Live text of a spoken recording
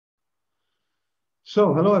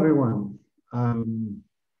So, hello everyone. I'm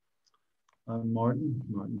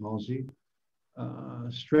Martin Halsey.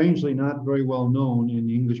 Strangely not very well known in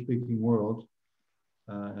the English-speaking world,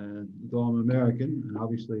 though I'm American and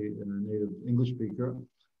obviously a native English speaker.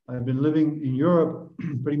 I've been living in Europe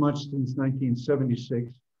pretty much since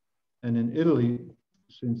 1976 and in Italy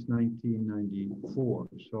since 1994.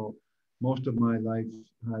 So most of my life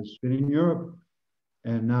has been in Europe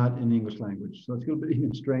and not in the English language. So it's going to be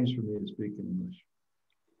even strange for me to speak in English.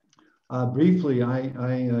 Briefly, I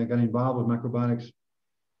got involved with macrobiotics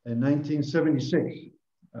in 1976.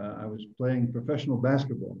 I was playing professional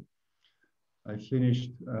basketball. I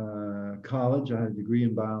finished college. I had a degree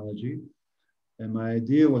in biology. And my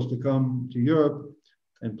idea was to come to Europe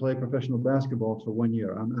and play professional basketball for 1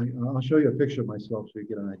 year. I'll show you a picture of myself so you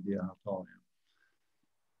get an idea how tall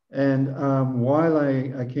I am. And while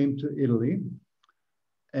I came to Italy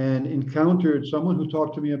and encountered someone who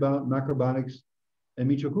talked to me about macrobiotics and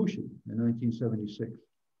Michio in 1976,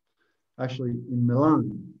 actually in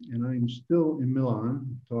Milan. And I'm still in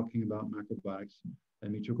Milan talking about macrobiotics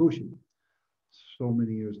and Michio so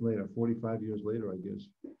many years later, 45 years later, I guess.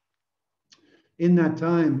 In that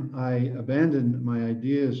time, I abandoned my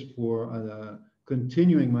ideas for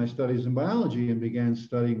continuing my studies in biology and began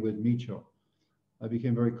studying with Michio. I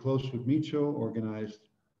became very close with Michio, organized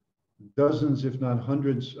dozens, if not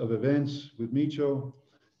hundreds of events with Michio,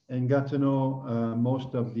 and got to know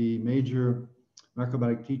most of the major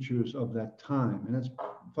macrobiotic teachers of that time. And that's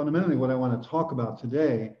fundamentally what I want to talk about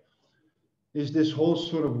today, is this whole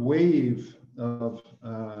sort of wave of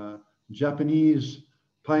Japanese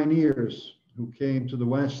pioneers who came to the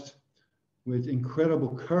West with incredible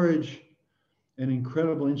courage and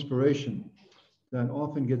incredible inspiration that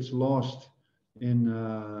often gets lost in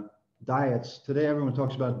diets. Today, everyone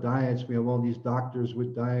talks about diets. We have all these doctors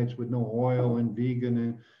with diets with no oil and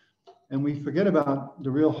vegan, and we forget about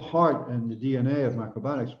the real heart and the DNA of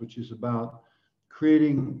macrobiotics, which is about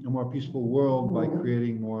creating a more peaceful world by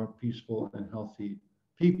creating more peaceful and healthy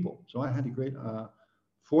people. So I had the great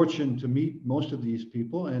fortune to meet most of these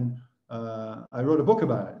people, and I wrote a book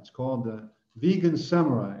about it. It's called The Vegan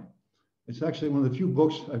Samurai. It's actually one of the few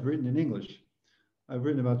books I've written in English. I've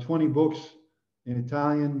written about 20 books in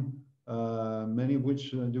Italian, many of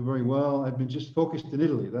which do very well. I've been just focused in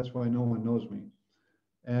Italy. That's why no one knows me.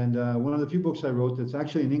 And one of the few books I wrote that's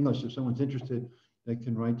actually in English, if someone's interested, they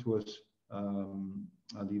can write to us.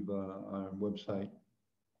 I'll leave our website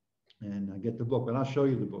and get the book, but I'll show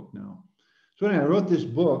you the book now. So anyway, I wrote this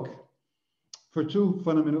book for two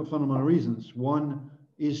fundamental reasons. One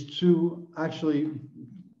is to actually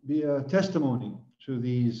be a testimony to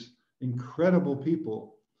these incredible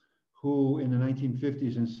people who in the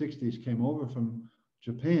 1950s and 60s came over from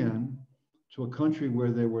Japan to a country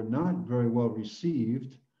where they were not very well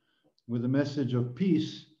received with a message of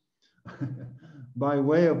peace by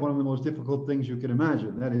way of one of the most difficult things you can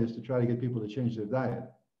imagine, that is to try to get people to change their diet.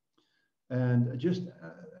 And just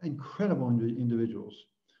incredible individuals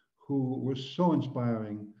who were so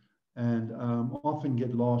inspiring and often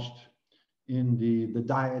get lost in the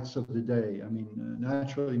diets of the day. I mean,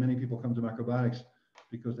 naturally, many people come to macrobiotics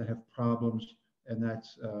because they have problems, and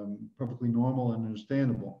that's perfectly normal and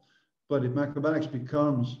understandable. But if macrobiotics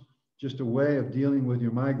becomes just a way of dealing with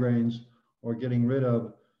your migraines or getting rid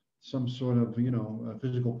of some sort of,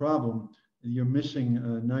 physical problem, you're missing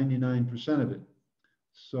 99% of it.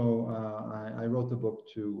 So I wrote the book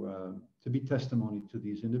to be testimony to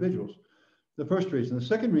these individuals. The first reason. The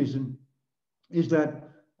second reason is that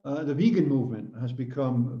the vegan movement has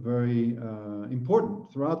become very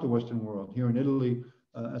important throughout the Western world. Here in Italy,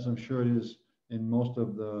 as I'm sure it is in most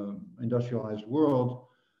of the industrialized world.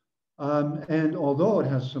 And although it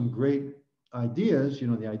has some great ideas,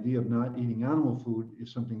 the idea of not eating animal food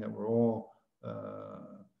is something that we're all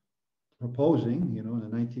proposing.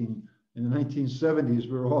 In the 1970s, we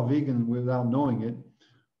were all vegan without knowing it.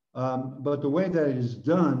 But the way that it is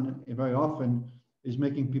done very often is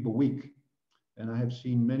making people weak. And I have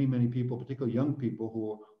seen many, many people, particularly young people,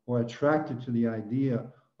 who are attracted to the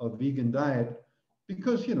idea of vegan diet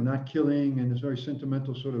because, not killing and this very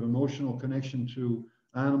sentimental sort of emotional connection to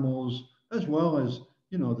animals, as well as,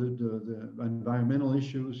 the environmental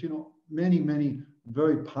issues, many, many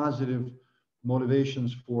very positive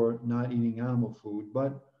motivations for not eating animal food,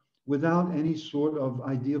 but without any sort of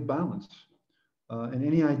idea of balance. And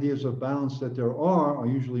any ideas of balance that there are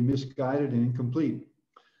usually misguided and incomplete.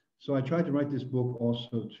 So I tried to write this book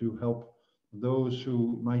also to help those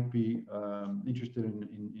who might be interested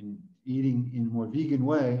in eating in a more vegan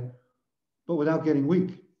way, but without getting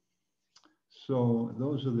weak. So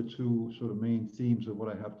those are the two sort of main themes of what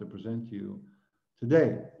I have to present to you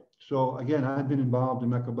today. So again, I've been involved in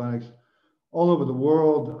macrobiotics all over the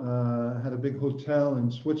world. Had a big hotel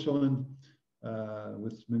in Switzerland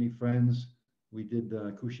with many friends. We did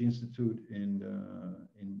the Kushi Institute in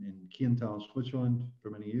Kiental, Switzerland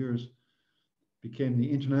for many years. Became the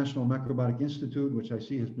International Macrobiotic Institute, which I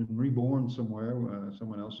see has been reborn somewhere.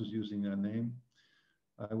 Someone else is using that name.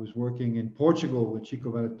 I was working in Portugal with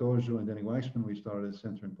Chico Varatojo and Danny Waxman. We started a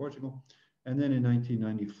center in Portugal. And then in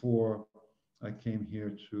 1994, I came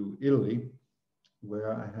here to Italy,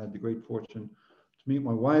 where I had the great fortune to meet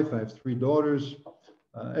my wife. I have 3 daughters.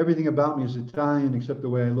 Everything about me is Italian, except the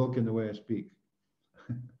way I look and the way I speak.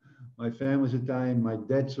 My family's Italian, my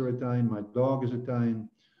debts are Italian, my dog is Italian,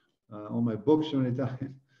 all my books are in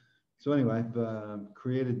Italian. So anyway, I've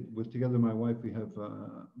created, together with my wife, we have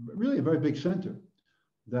really a very big center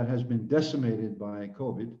that has been decimated by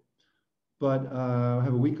COVID. But I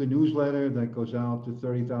have a weekly newsletter that goes out to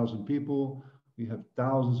 30,000 people. We have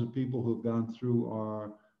thousands of people who've gone through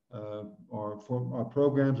our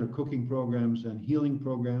programs, our cooking programs and healing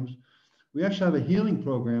programs. We actually have a healing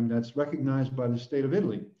program that's recognized by the state of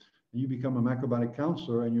Italy. And you become a macrobiotic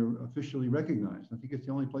counselor and you're officially recognized. I think it's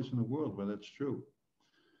the only place in the world where that's true.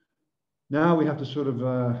 Now we have to sort of,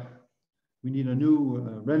 we need a new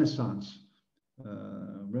renaissance.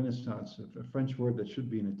 Renaissance, a French word that should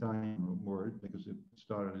be an Italian word because it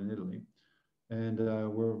started in Italy. And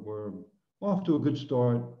we're off to a good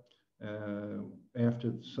start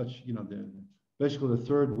after such, basically the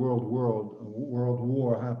Third World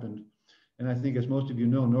War happened. And I think, as most of you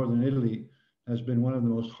know, Northern Italy has been one of the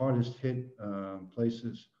most hardest hit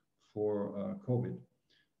places for COVID.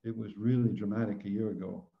 It was really dramatic a year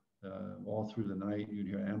ago. All through the night, you'd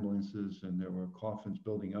hear ambulances and there were coffins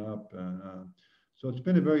building up. So it's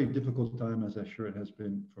been a very difficult time, as I'm sure it has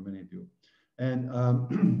been for many of you. And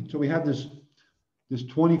so we have this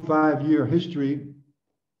 25-year history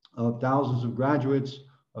of thousands of graduates,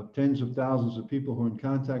 of tens of thousands of people who are in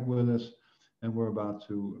contact with us, and we're about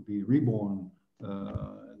to be reborn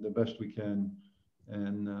the best we can.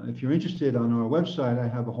 And if you're interested, on our website, I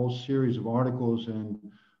have a whole series of articles and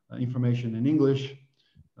information in English.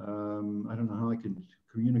 I don't know how I can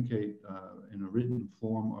communicate in a written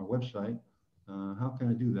form our website. How can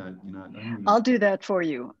I do that? I'll do that for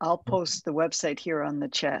you. I'll post the website here on the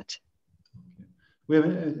chat.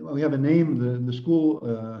 Okay. We have a name. The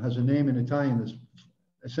school has a name in Italian that's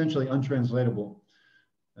essentially untranslatable.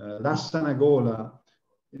 La sana gola,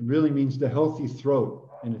 it really means the healthy throat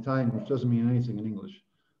in Italian, which doesn't mean anything in English.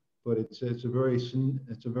 But it's a very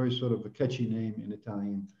sort of a catchy name in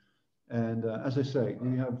Italian. And as I say,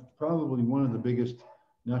 we have probably one of the biggest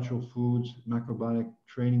natural foods macrobiotic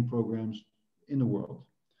training programs in the world.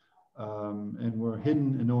 And we're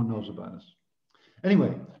hidden and no one knows about us.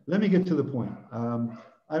 Anyway, let me get to the point.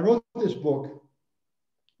 I wrote this book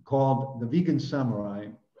called The Vegan Samurai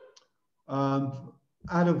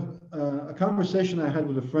out of a conversation I had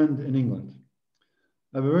with a friend in England.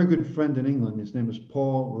 I have a very good friend in England. His name is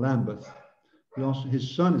Paul Lambeth.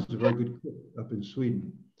 His son is a very good cook up in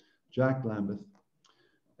Sweden, Jack Lambeth.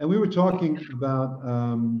 And we were talking about,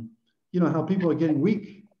 how people are getting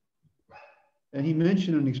weak. And he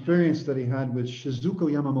mentioned an experience that he had with Shizuko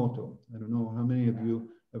Yamamoto. I don't know how many of you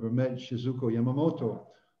ever met Shizuko Yamamoto,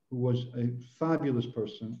 who was a fabulous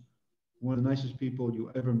person, one of the nicest people you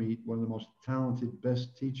ever meet, one of the most talented,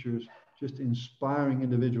 best teachers, just inspiring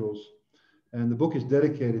individuals. And the book is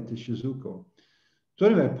dedicated to Shizuko. So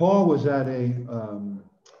anyway, Paul was at a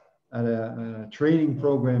training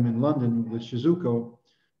program in London with Shizuko,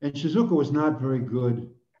 and Shizuko was not very good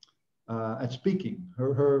at speaking.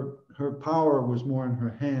 Her power was more in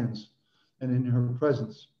her hands and in her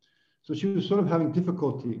presence. So she was sort of having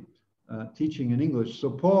difficulty teaching in English. So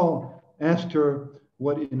Paul asked her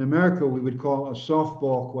what in America we would call a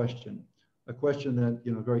softball question, a question that,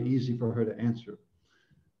 very easy for her to answer.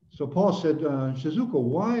 So Paul said, Shizuko,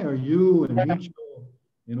 why are you and Micho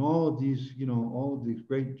and all of these, all of these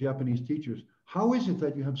great Japanese teachers, how is it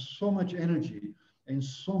that you have so much energy and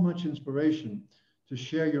so much inspiration to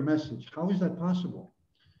share your message? How is that possible?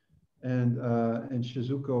 And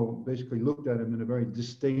Shizuko basically looked at him in a very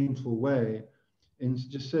disdainful way and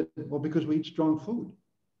just said, well, because we eat strong food.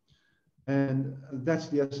 And that's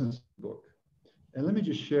the essence of the book. And let me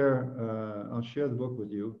just share, I'll share the book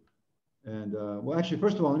with you. And well, actually,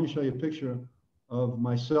 first of all, let me show you a picture of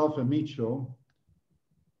myself and Micho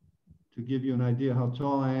to give you an idea how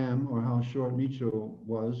tall I am or how short Micho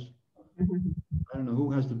was. I don't know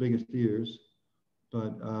who has the biggest ears,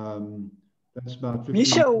 but that's about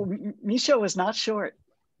 15. Micho was not short.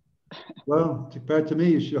 Well, compared to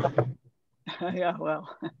me, he's short. Yeah,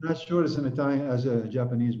 well. Not short as an Italian, as a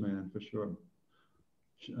Japanese man, for sure.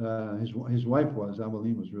 his wife was.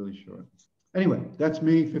 Aveline was really short. Anyway, that's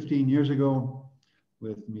me 15 years ago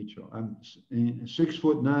with Micho. I'm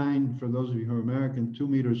 6'9" for those of you who are American,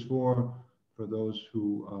 2'4" for those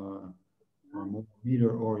who are more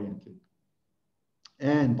meter oriented.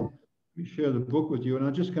 And we share the book with you, and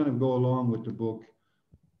I'll just kind of go along with the book.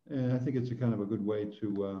 And I think it's a kind of a good way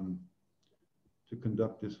to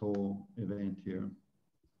conduct this whole event here.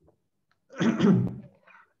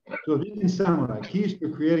 So vegan samurai, keys to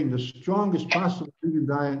creating the strongest possible vegan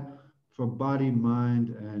diet for body, mind,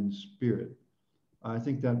 and spirit. I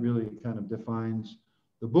think that really kind of defines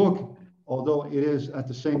the book, although it is at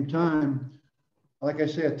the same time, like I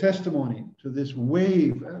say, a testimony to this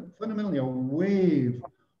wave, fundamentally a wave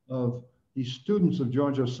of these students of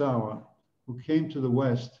George Osawa who came to the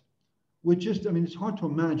West with just, I mean, it's hard to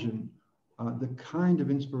imagine the kind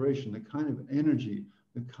of inspiration, the kind of energy,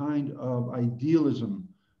 the kind of idealism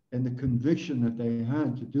and the conviction that they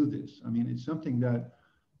had to do this. I mean, it's something that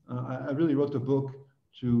I really wrote the book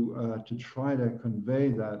to try to convey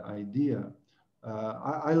that idea.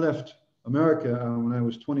 I left America when I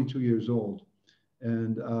was 22 years old.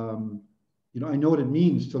 And, you know, I know what it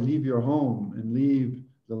means to leave your home and leave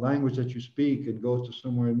the language that you speak and go to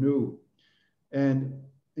somewhere new. And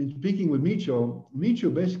in speaking with Micho,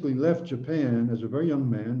 Micho basically left Japan as a very young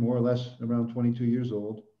man, more or less around 22 years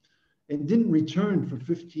old, and didn't return for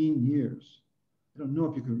 15 years. I don't know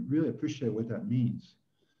if you can really appreciate what that means.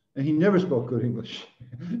 And he never spoke good English,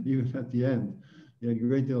 even at the end. He had a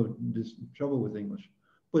great deal of trouble with English.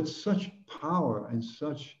 But such power and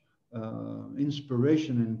such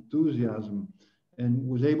inspiration and enthusiasm, and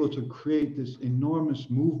was able to create this enormous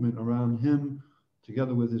movement around him,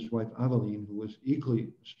 together with his wife Aveline, who was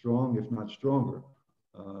equally strong, if not stronger,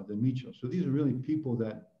 than Micho. So these are really people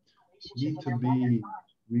that need to be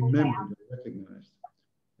remembered and recognized.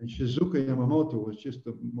 And Shizuka Yamamoto was just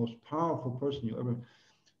the most powerful person you ever.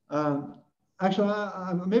 Actually,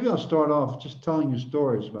 maybe I'll start off just telling you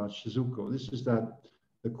stories about Shizuko. This is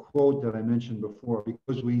the quote that I mentioned before,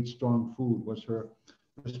 because we eat strong food, was her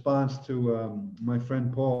response to my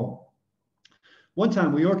friend Paul. One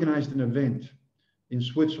time we organized an event in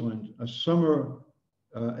Switzerland, a summer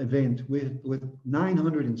event with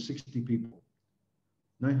 960 people.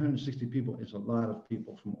 960 people is a lot of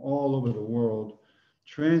people from all over the world,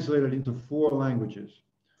 translated into 4 languages.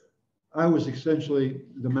 I was essentially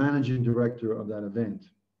the managing director of that event.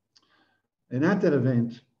 And at that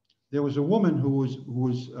event, there was a woman who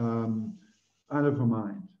was out of her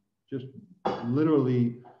mind, just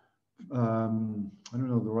literally, I don't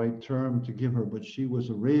know the right term to give her, but she was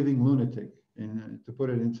a raving lunatic, and to put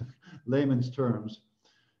it into layman's terms.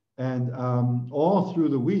 And all through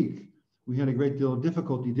the week, we had a great deal of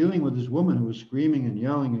difficulty dealing with this woman who was screaming and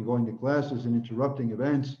yelling and going to classes and interrupting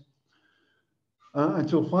events.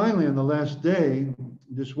 Until finally, on the last day,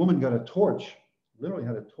 this woman got a torch, literally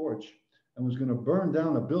had a torch, and was going to burn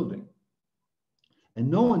down a building. And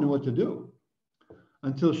no one knew what to do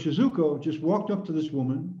until Shizuko just walked up to this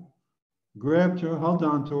woman, grabbed her, held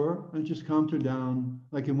on to her, and just calmed her down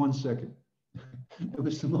like in 1 second. It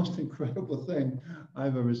was the most incredible thing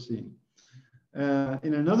I've ever seen.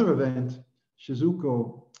 In another event,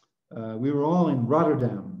 Shizuko, we were all in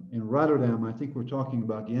Rotterdam. In Rotterdam, I think we're talking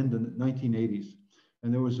about the end of the 1980s.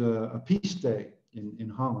 And there was a peace day in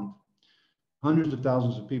Holland, hundreds of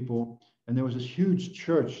thousands of people. And there was this huge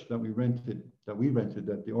church that we rented,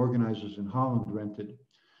 that the organizers in Holland rented.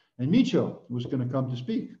 And Micho was going to come to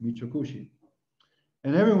speak, Micho Kushi.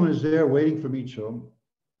 And everyone was there waiting for Micho.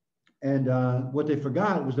 And what they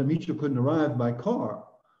forgot was that Micho couldn't arrive by car.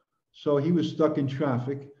 So he was stuck in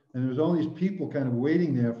traffic, and there was all these people kind of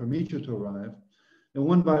waiting there for Micho to arrive. And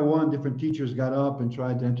one by one, different teachers got up and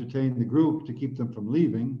tried to entertain the group to keep them from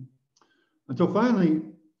leaving. Until finally,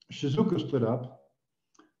 Shizuka stood up,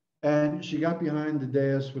 and she got behind the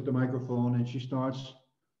dais with the microphone, and she starts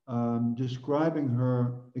describing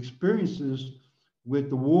her experiences with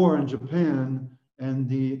the war in Japan and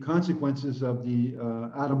the consequences of the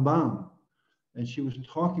atom bomb. And she was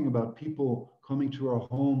talking about people coming to her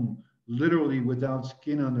home literally without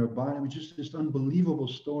skin on their body. It was just this unbelievable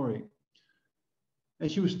story. And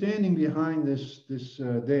she was standing behind this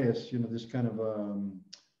dais, you know, this kind of,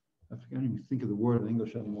 I can't even think of the word in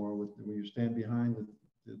English anymore, where you stand behind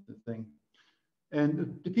the thing.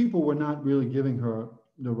 And the people were not really giving her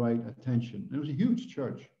the right attention. It was a huge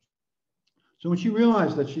church. So when she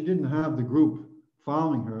realized that she didn't have the group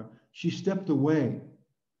following her, she stepped away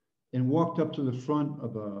and walked up to the front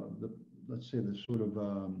of let's say the sort of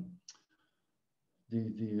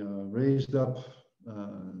the raised up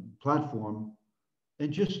platform,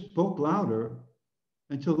 and just spoke louder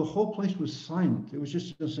until the whole place was silent. It was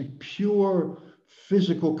just like pure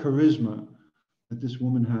physical charisma that this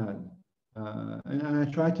woman had. And I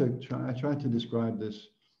tried to describe this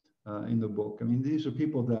in the book. I mean, these are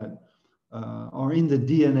people that are in the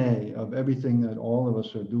DNA of everything that all of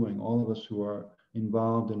us are doing, all of us who are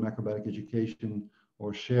involved in macrobiotic education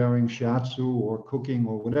or sharing shiatsu or cooking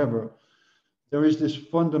or whatever. There is this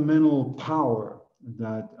fundamental power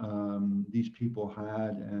that these people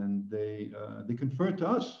had, and they conferred to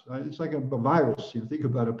us. It's like a virus. You know, think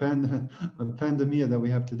about a pandemia that we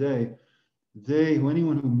have today.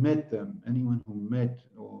 Anyone who met them,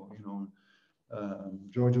 or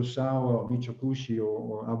Giorgio Sawa, or Michio Kushi,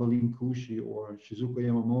 or Abeline Kushi, or Shizuka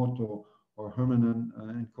Yamamoto, or Herman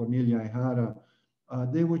and Cornelia Ihara,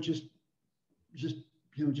 they were just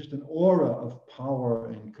an aura of power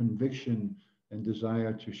and conviction and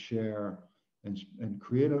desire to share and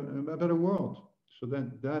create a better world. So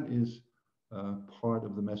that is part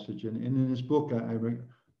of the message. And in this book,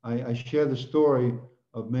 I share the story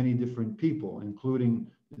of many different people, including,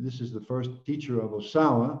 this is the first teacher of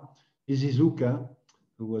Osawa, Ishizuka,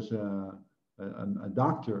 who was a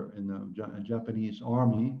doctor in the Japanese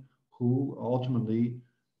army, who ultimately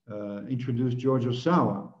introduced Giorgio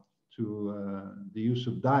Sawa to the use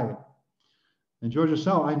of diet. And Giorgio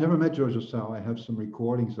Sawa, I never met Giorgio Sawa. I have some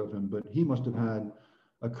recordings of him, but he must have had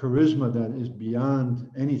a charisma that is beyond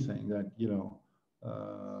anything that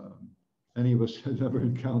any of us have ever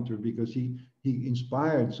encountered, because he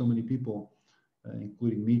inspired so many people,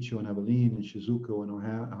 including Michio and Abeline and Shizuko and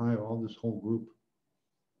Ohio, all this whole group.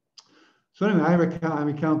 So anyway, I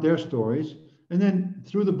recount their stories, and then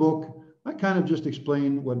through the book, I kind of just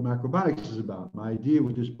explain what macrobiotics is about. My idea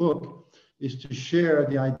with this book is to share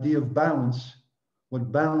the idea of balance,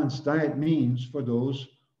 what balanced diet means for those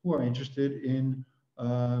who are interested in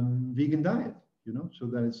vegan diet, so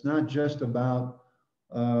that it's not just about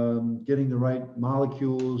getting the right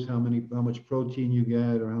molecules, how much protein you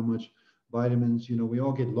get, or how much vitamins. We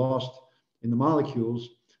all get lost in the molecules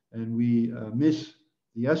and we miss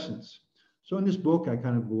the essence. So in this book, I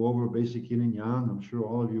kind of go over basic yin and yang. I'm sure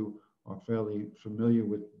all of you are fairly familiar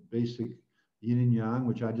with basic yin and yang,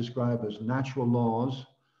 which I describe as natural laws,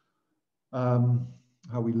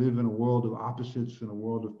 how we live in a world of opposites, in a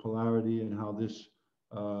world of polarity, and how this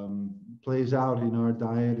plays out in our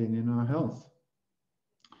diet and in our health.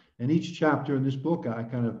 And each chapter in this book, I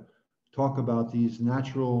kind of talk about these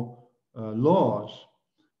natural laws.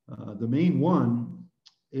 The main one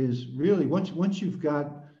is really, once you've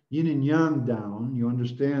got yin and yang down, you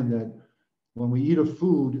understand that when we eat a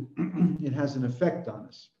food, it has an effect on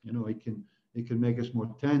us. It can make us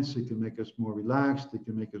more tense, it can make us more relaxed, it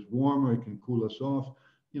can make us warmer, it can cool us off.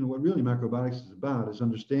 What really macrobiotics is about is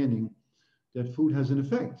understanding that food has an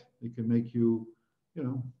effect. It can make you, it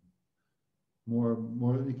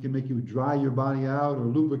can make you dry your body out or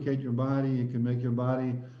lubricate your body. It can make your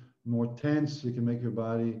body more tense. It can make your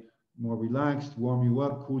body more relaxed, warm you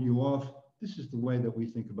up, cool you off. This is the way that we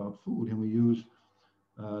think about food, and we use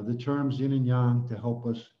the terms yin and yang to help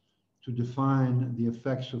us to define the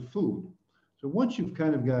effects of food. So once you've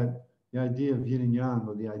kind of got the idea of yin and yang,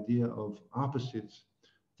 or the idea of opposites,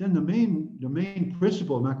 then the main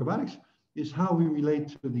principle of macrobiotics is how we relate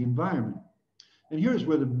to the environment. And here's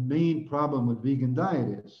where the main problem with vegan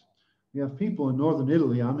diet is. We have people in northern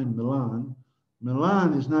Italy. I'm in Milan.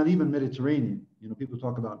 Milan is not even Mediterranean. People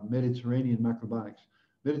talk about Mediterranean macrobiotics.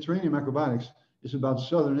 Mediterranean macrobiotics is about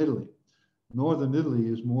southern Italy. Northern Italy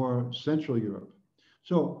is more Central Europe.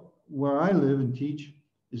 So where I live and teach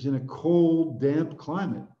is in a cold, damp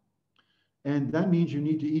climate. And that means you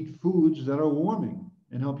need to eat foods that are warming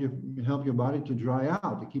and help your body to dry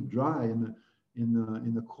out, to keep dry in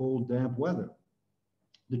the cold, damp weather.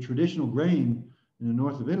 The traditional grain in the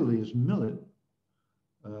north of Italy is millet.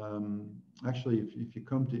 Actually, if you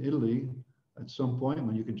come to Italy at some point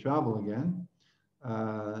when you can travel again,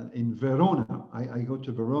 in Verona, I go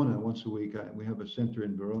to Verona once a week. We have a center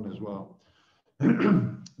in Verona as well.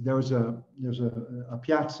 There's a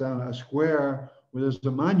piazza, a square, where there's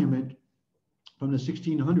a monument from the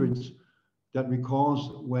 1600s that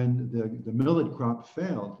recalls when the millet crop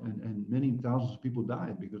failed, and many thousands of people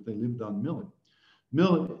died because they lived on millet.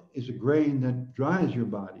 Millet is a grain that dries your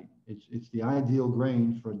body. It's the ideal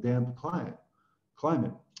grain for a damp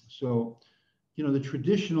climate. So, the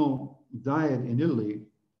traditional diet in Italy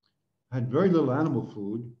had very little animal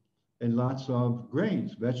food and lots of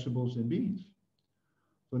grains, vegetables, and beans.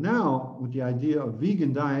 So now, with the idea of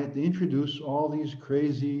vegan diet, they introduce all these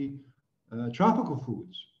crazy tropical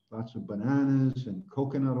foods, lots of bananas and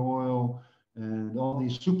coconut oil and all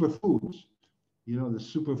these superfoods. The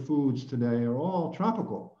superfoods today are all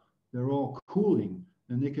tropical. They're all cooling,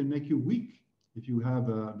 and they can make you weak if you have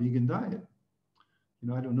a vegan diet. You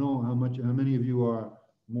know, I don't know how many of you are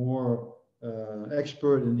more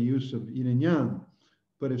expert in the use of yin and yang,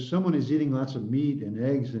 but if someone is eating lots of meat and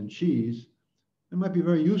eggs and cheese, it might be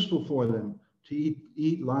very useful for them to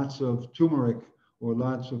eat lots of turmeric or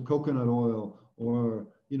lots of coconut oil or,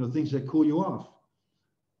 you know, things that cool you off.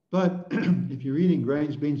 But if you're eating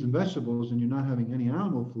grains, beans, and vegetables and you're not having any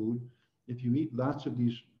animal food, if you eat lots of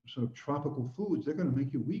these sort of tropical foods, they're going to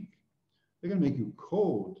make you weak. They're going to make you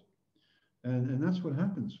cold. And that's what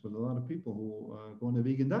happens with a lot of people who go on a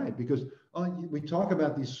vegan diet, because we talk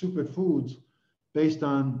about these superfoods based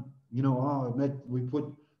on, you know, we put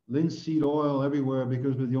linseed oil everywhere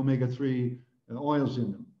because of the omega-3 oils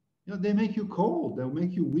in them. You know, they make you cold. They'll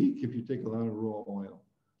make you weak if you take a lot of raw oil,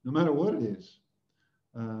 no matter what it is.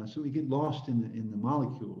 So we get lost in the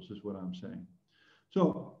molecules, is what I'm saying.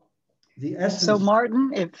 So the essence. So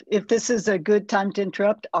Martin, if this is a good time to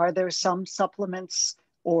interrupt, are there some supplements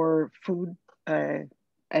or food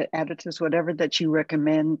additives, whatever, that you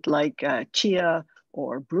recommend, like chia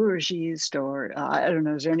or brewer's yeast, or I don't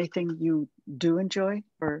know, is there anything you do enjoy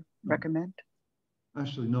or recommend?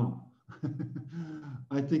 Actually, no.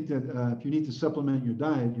 I think that if you need to supplement your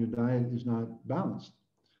diet is not balanced.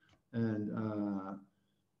 And,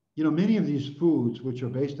 you know, many of these foods, which are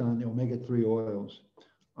based on the omega-3 oils,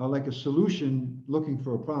 are like a solution looking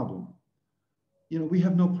for a problem. You know, we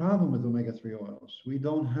have no problem with omega-3 oils. We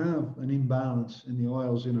don't have an imbalance in the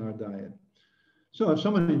oils in our diet. So if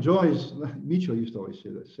someone enjoys, Micho used to always say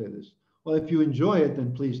this, well, if you enjoy it,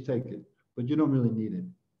 then please take it, but you don't really need it.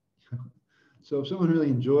 So if someone really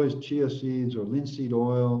enjoys chia seeds or linseed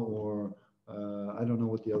oil, or I don't know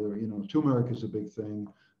what the other, you know, turmeric is a big thing,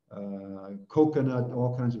 coconut,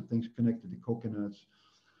 all kinds of things connected to coconuts,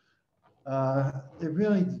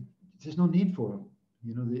 there's no need for them.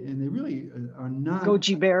 You know, and they really are not.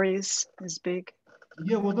 Goji berries is big.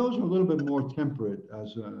 Yeah, well, those are a little bit more temperate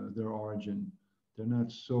as their origin. They're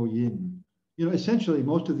not so yin. You know, essentially,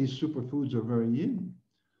 most of these superfoods are very yin.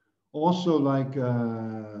 Also, like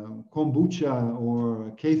kombucha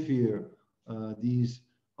or kefir, these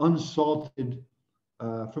unsalted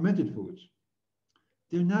fermented foods.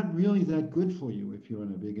 They're not really that good for you if you're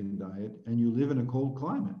on a vegan diet and you live in a cold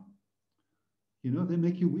climate. You know, they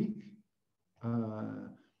make you weak.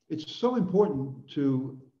 It's so important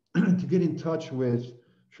to get in touch with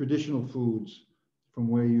traditional foods from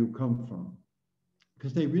where you come from,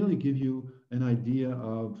 because they really give you an idea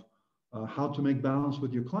of how to make balance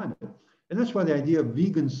with your climate. And that's why the idea of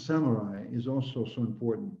vegan samurai is also so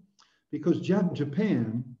important, because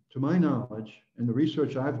Japan, to my knowledge, and the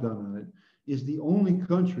research I've done on it, is the only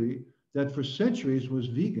country that for centuries was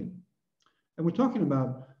vegan. And we're talking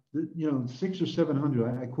about, you know, 600 or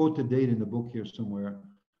 700, I quote the date in the book here somewhere,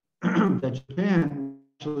 that Japan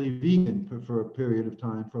was actually vegan for a period of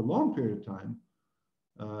time, for a long period of time.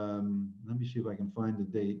 Let me see if I can find the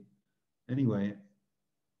date. Anyway,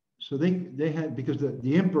 so they had, because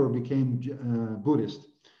the emperor became Buddhist,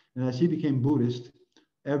 and as he became Buddhist,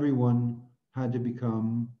 everyone had to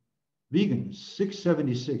become vegan.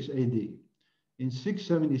 676 AD. In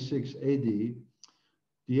 676 AD,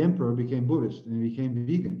 the emperor became Buddhist and became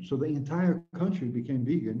vegan. So the entire country became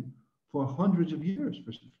vegan for hundreds of years,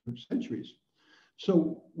 for centuries.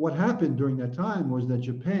 So what happened during that time was that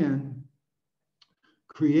Japan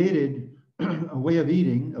created a way of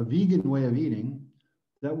eating, a vegan way of eating,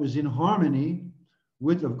 that was in harmony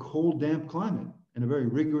with a cold, damp climate and a very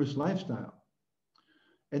rigorous lifestyle.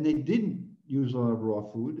 And they didn't use a lot of raw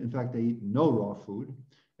food. In fact, they eat no raw food.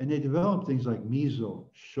 And they developed things like miso,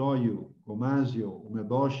 shoyu, gomasio,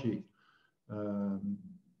 umeboshi,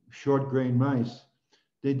 short grain rice.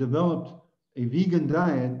 They developed a vegan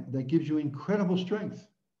diet that gives you incredible strength.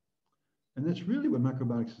 And that's really what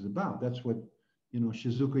macrobiotics is about. That's what, you know,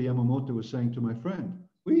 Shizuka Yamamoto was saying to my friend.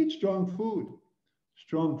 We eat strong food.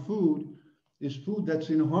 Strong food is food that's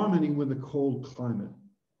in harmony with a cold climate.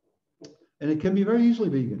 And it can be very easily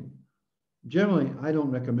vegan. Generally, I don't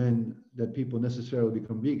recommend that people necessarily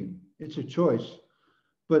become vegan. It's a choice,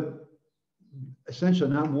 but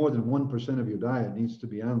essentially not more than 1% of your diet needs to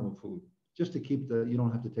be animal food, just to keep you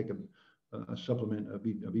don't have to take a supplement, a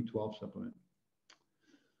B12 supplement.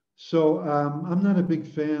 So I'm not a big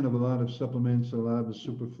fan of a lot of supplements, a lot of the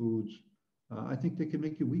superfoods. I think they can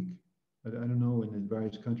make you weak. I don't know in the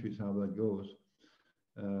various countries how that goes.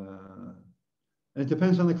 And it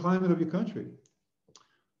depends on the climate of your country.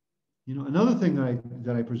 You know, another thing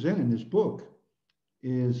that I present in this book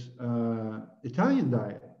is Italian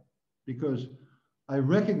diet, because I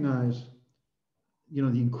recognize, you know,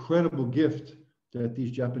 the incredible gift that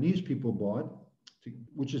these Japanese people bought,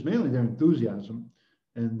 which is mainly their enthusiasm,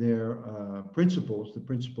 and their principles, the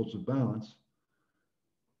principles of balance.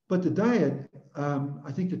 But the diet,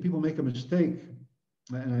 I think that people make a mistake,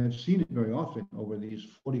 and I've seen it very often over these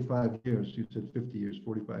 45 years. You said 50 years,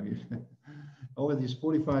 45 years. Over these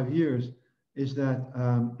 45 years, is that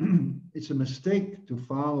it's a mistake to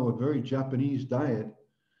follow a very Japanese diet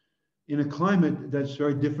in a climate that's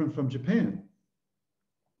very different from Japan,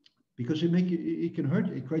 because it can hurt,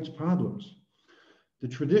 it creates problems. The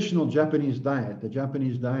traditional Japanese diet, the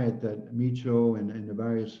Japanese diet that Micho and the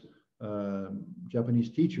various Japanese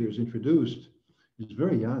teachers introduced, is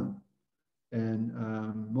very young. And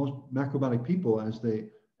most macrobiotic people, as they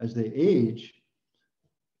age,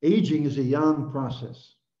 aging is a yang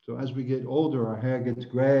process. So as we get older, our hair gets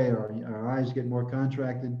gray, our eyes get more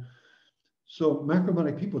contracted. So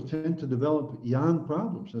macrobiotic people tend to develop yang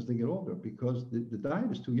problems as they get older because the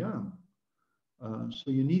diet is too young. So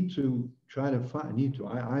you need to try to find.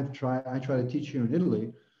 I try to teach here in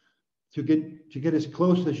Italy to get as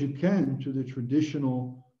close as you can to the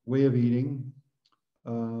traditional way of eating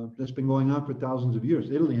that's been going on for thousands of years.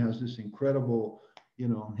 Italy has this incredible,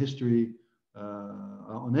 history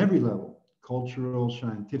on every level: cultural,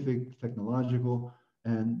 scientific, technological,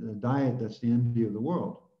 and a diet that's the envy of the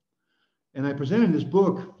world. And I presented this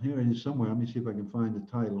book, here it is somewhere, let me see if I can find the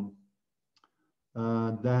title,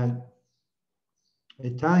 that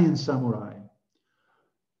Italian Samurai.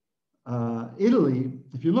 Italy,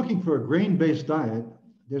 if you're looking for a grain-based diet,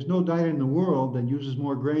 there's no diet in the world that uses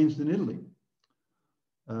more grains than Italy.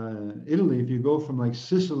 Italy, if you go from like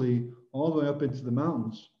Sicily all the way up into the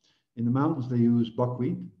mountains, in the mountains they use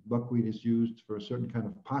buckwheat. Buckwheat is used for a certain kind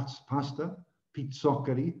of pasta,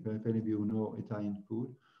 pizzoccheri, if any of you know Italian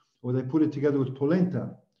food. Or they put it together with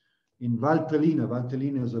polenta in Valtellina.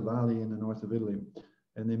 Valtellina is a valley in the north of Italy,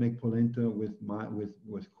 and they make polenta with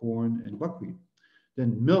corn and buckwheat.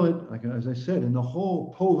 Then millet, like as I said, in the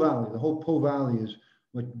whole Po Valley. The whole Po Valley is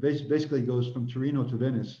what basically goes from Torino to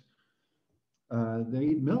Venice. They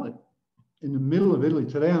eat millet in the middle of Italy.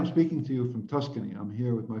 Today I'm speaking to you from Tuscany. I'm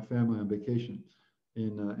here with my family on vacation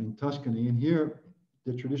in Tuscany, and here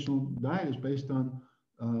the traditional diet is based on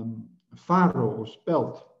farro or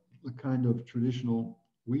spelt, a kind of traditional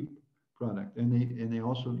wheat product, and they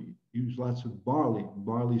also use lots of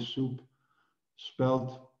barley soup,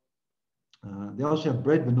 spelt. They also have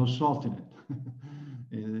bread with no salt in it.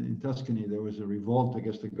 in Tuscany, there was a revolt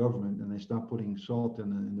against the government, and they stopped putting salt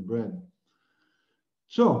in the bread.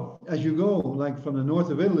 So as you go, like from the north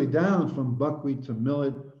of Italy down from buckwheat to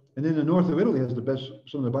millet, and then the north of Italy has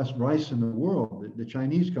some of the best rice in the world. The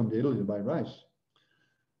Chinese come to Italy to buy rice.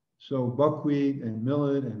 So buckwheat and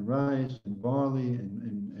millet and rice and barley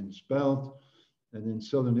and spelt, and then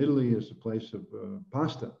southern Italy is a place of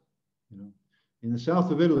pasta. In the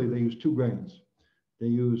south of Italy, they use two grains. They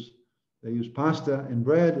use pasta and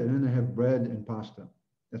bread, and then they have bread and pasta.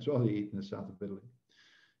 That's all they eat in the south of Italy.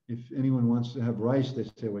 If anyone wants to have rice, they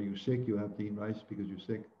say, well, you're sick, you have to eat rice because you're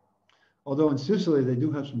sick. Although in Sicily, they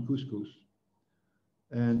do have some couscous.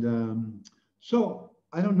 And so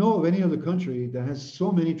I don't know of any other country that has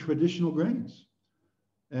so many traditional grains.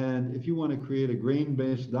 And if you want to create a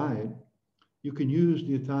grain-based diet, you can use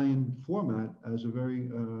the Italian format as a very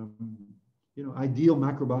ideal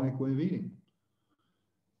macrobiotic way of eating.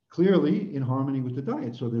 Clearly in harmony with the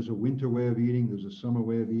diet. So there's a winter way of eating, there's a summer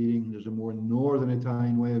way of eating, there's a more northern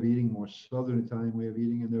Italian way of eating, more southern Italian way of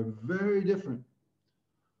eating, and they're very different.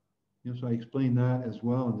 So I explain that as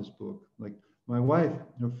well in this book. Like my wife,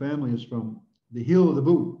 her family is from the Hill of the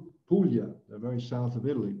Boot, Puglia, the very south of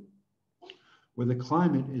Italy, where the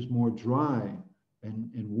climate is more dry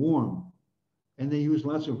and warm. And they use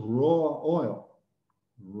lots of raw olive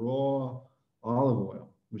oil,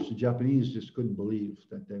 which the Japanese just couldn't believe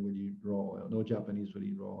that they would eat raw oil. No Japanese would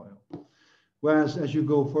eat raw oil. Whereas as you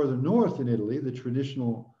go further north in Italy, the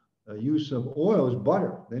traditional use of oil is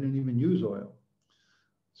butter. They didn't even use oil.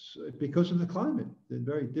 So, because of the climate, they're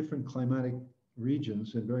very different climatic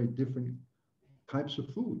regions and very different types of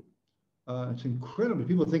food. It's incredible.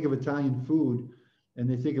 People think of Italian food and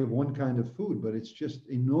they think of one kind of food, but it's just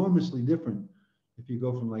enormously different. If you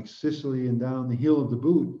go from like Sicily and down the Hill of the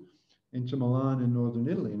Boot into Milan and northern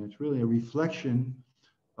Italy, and it's really a reflection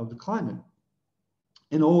of the climate.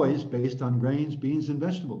 And always based on grains, beans, and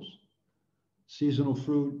vegetables. Seasonal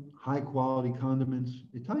fruit, high quality condiments.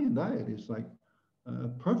 Italian diet is like a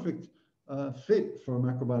perfect fit for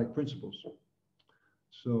macrobiotic principles.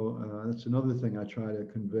 So that's another thing I try to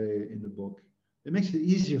convey in the book. It makes it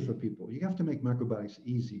easier for people. You have to make macrobiotics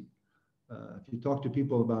easy. If you talk to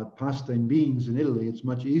people about pasta and beans in Italy, it's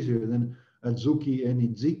much easier than azuki and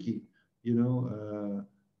tzatziki.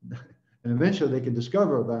 And eventually they can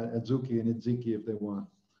discover about adzuki and itziki if they want.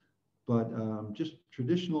 But just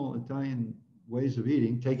traditional Italian ways of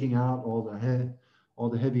eating, taking out all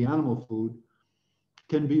the heavy animal food,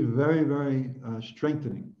 can be very, very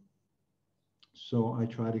strengthening. So I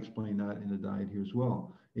try to explain that in the diet here as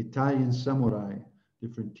well. Italian samurai,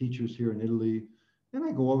 different teachers here in Italy. And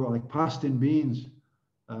I go over like pasta and beans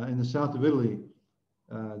in the south of Italy.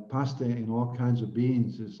 Pasta and all kinds of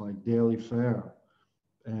beans is like daily fare.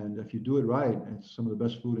 And if you do it right, it's some of the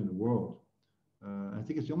best food in the world. I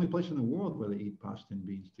think it's the only place in the world where they eat pasta and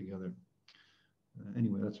beans together.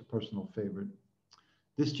 Anyway, that's a personal favorite.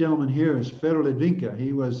 This gentleman here is Ferro Ledvinka.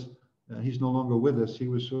 He's no longer with us. He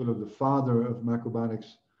was sort of the father of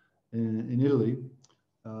macrobiotics in Italy.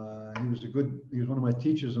 He was one of my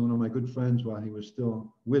teachers and one of my good friends while he was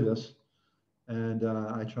still with us. And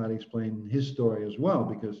I try to explain his story as well,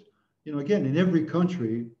 because, you know, again, in every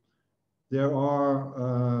country, there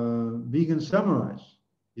are vegan samurais,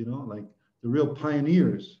 you know, like the real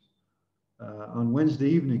pioneers. On Wednesday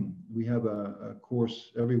evening, we have a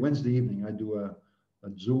course every Wednesday evening. I do a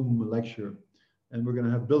Zoom lecture, and we're going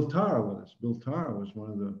to have Bill Tara with us. Bill Tara was one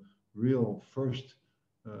of the real first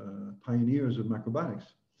pioneers of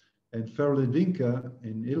macrobiotics. And Ferro Ledvinka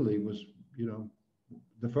in Italy was, you know,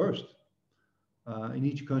 the first. In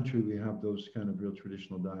each country, we have those kind of real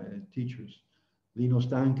traditional diet teachers. Lino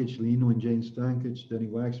Stankic, Lino and Jane Stankic, Denny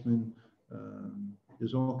Waxman.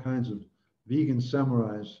 There's all kinds of vegan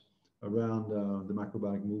samurais around the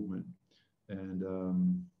macrobiotic movement. And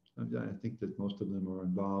I think that most of them are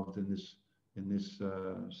involved in this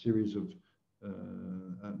series of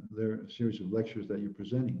lectures that you're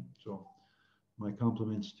presenting. So my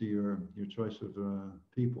compliments to your choice of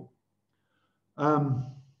people.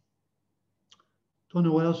 Don't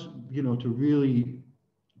know what else, you know, to really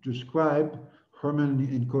describe Herman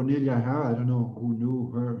and Cornelia Hara. I don't know who knew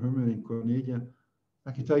Herman and Cornelia.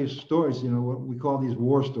 I can tell you stories, you know, what we call these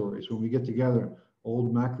war stories. When we get together,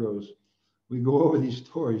 old macros, we go over these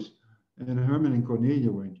stories. And Herman and Cornelia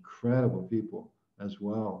were incredible people as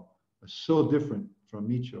well. So different from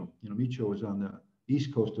Micho. You know, Micho was on the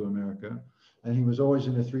East Coast of America, and he was always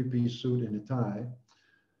in a three-piece suit and a tie.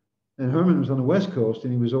 And Herman was on the West Coast,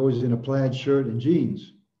 and he was always in a plaid shirt and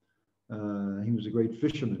jeans. He was a great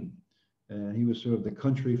fisherman, and he was sort of the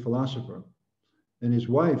country philosopher. And his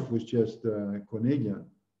wife was just, Cornelia,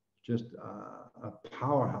 just a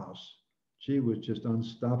powerhouse. She was just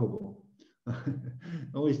unstoppable.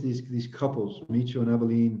 Always these couples, Micho and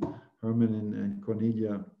Eveline, Herman and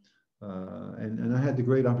Cornelia. And I had the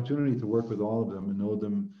great opportunity to work with all of them and know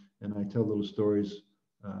them. And I tell little stories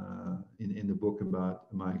in the book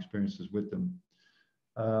about my experiences with them.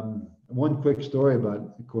 One quick story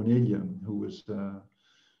about Cornelia, who was,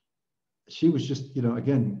 she was just, you know,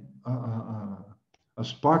 again, a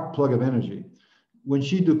spark plug of energy. When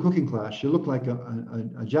she'd do cooking class, she looked like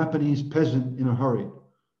a Japanese peasant in a hurry,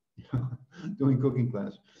 you know, doing cooking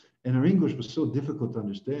class. And her English was so difficult to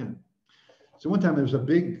understand. So one time there was a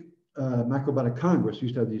big macrobiotic congress. We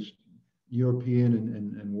used to have these European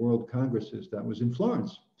and world congresses that was in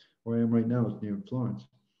Florence, where I am right now, is near Florence.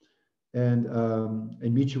 And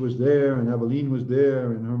Michi was there, and Eveline was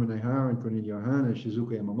there, and Herman Ihara, and Cornelia Ohana,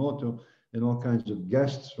 Shizuka Yamamoto, and all kinds of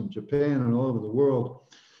guests from Japan and all over the world.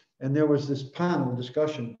 And there was this panel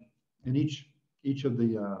discussion, and each of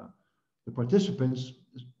the participants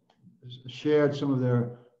shared some of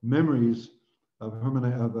their memories of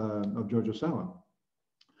of George Osawa.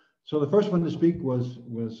 So the first one to speak was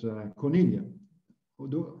Cornelia.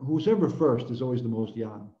 Who's ever first is always the most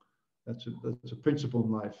young. That's a principle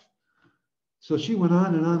in life. So she went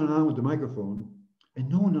on and on and on with the microphone, and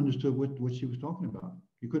no one understood what she was talking about.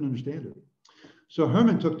 You couldn't understand her. So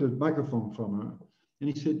Herman took the microphone from her, and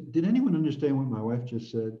he said, "Did anyone understand what my wife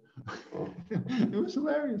just said?" It was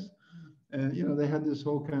hilarious. And, you know, they had this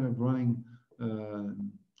whole kind of running,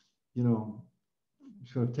 you know,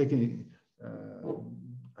 sort of taking,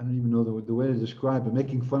 I don't even know the way to describe it,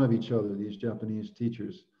 making fun of each other, these Japanese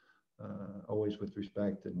teachers, always with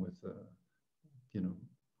respect and with, you know,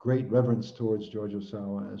 great reverence towards George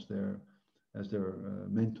Osawa as their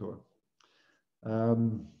mentor.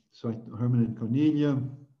 So Herman and Cornelia.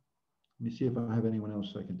 Let me see if I have anyone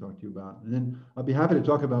else I can talk to you about. And then I'll be happy to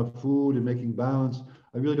talk about food and making balance.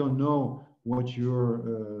 I really don't know what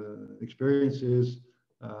your experience is.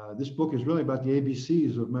 This book is really about the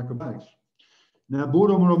ABCs of macrobiotics.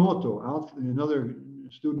 Naburo Muramoto, another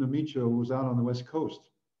student of Micho who was out on the West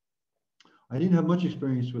Coast. I didn't have much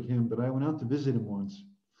experience with him, but I went out to visit him once.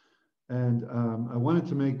 And I wanted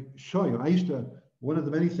to make shoyu. One of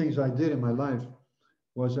the many things I did in my life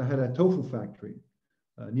was I had a tofu factory.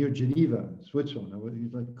 near Geneva, Switzerland. I was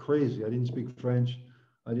like crazy. I didn't speak French.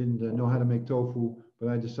 I didn't know how to make tofu, but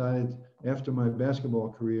I decided after my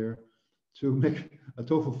basketball career to make a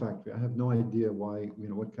tofu factory. I have no idea why,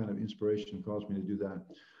 what kind of inspiration caused me to do that.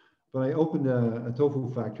 But I opened a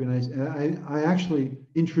tofu factory, and I actually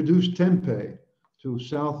introduced tempeh to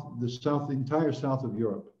the entire south of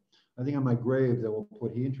Europe. I think on my grave that will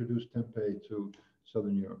put, he introduced tempeh to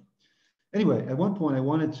Southern Europe. Anyway, at one point I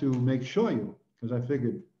wanted to make shoyu because I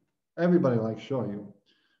figured everybody likes shoyu.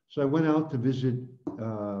 So I went out to visit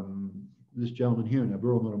this gentleman here in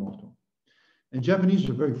Neburo Muramoto. And Japanese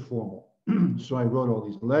are very formal. So I wrote all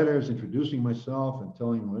these letters introducing myself and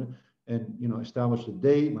telling him, and established a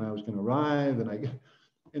date when I was going to arrive.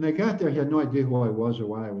 And I got there. He had no idea who I was or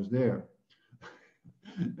why I was there.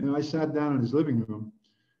 And I sat down in his living room,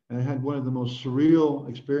 and I had one of the most surreal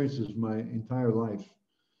experiences of my entire life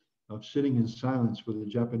of sitting in silence with a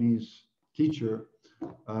Japanese teacher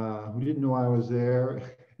who didn't know I was there.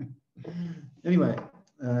 Anyway,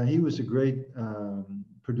 he was a great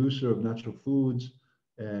producer of natural foods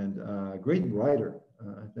and a great writer.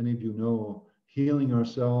 If any of you know Healing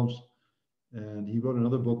Ourselves, and he wrote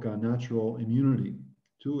another book on natural immunity.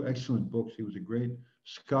 Two excellent books. He was a great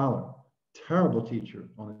scholar, terrible teacher,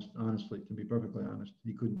 honestly, to be perfectly honest.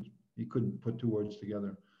 He couldn't put two words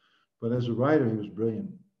together. But as a writer, he was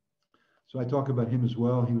brilliant. So I talk about him as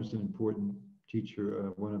well. He was an important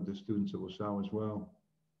teacher, one of the students at Wasau as well.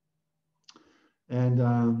 And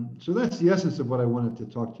so that's the essence of what I wanted to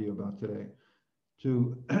talk to you about today.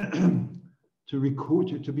 To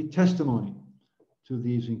record, to be testimony to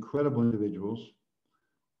these incredible individuals,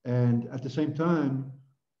 and at the same time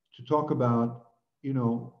to talk about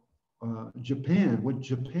Japan, what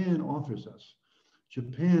Japan offers us.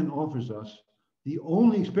 Japan offers us the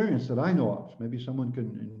only experience that I know of, maybe someone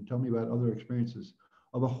can tell me about other experiences,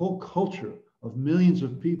 of a whole culture of millions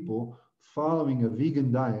of people following a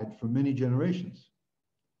vegan diet for many generations.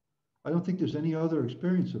 I don't think there's any other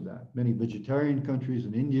experience of that. Many vegetarian countries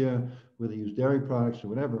in India where they use dairy products or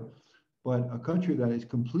whatever, but a country that is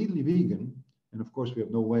completely vegan, and of course we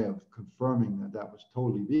have no way of confirming that that was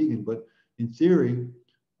totally vegan, but in theory,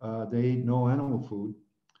 they ate no animal food.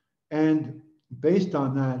 And based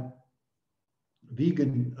on that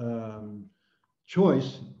vegan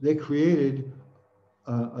choice, they created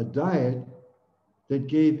a diet that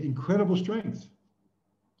gave incredible strength.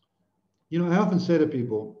 I often say to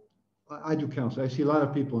people, I do counseling. I see a lot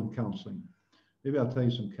of people in counseling. Maybe I'll tell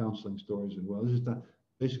you some counseling stories as well. This is not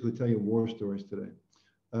basically tell you war stories today.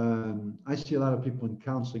 I see a lot of people in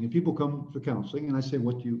counseling, and people come for counseling, and I say,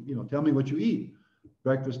 tell me what you eat,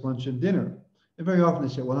 breakfast, lunch, and dinner. And very often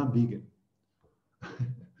they say, well, I'm vegan.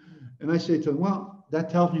 And I say to them, well, that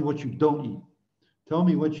tells me what you don't eat. Tell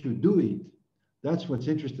me what you do eat. That's what's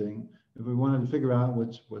interesting if we wanted to figure out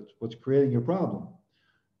what's creating your problem.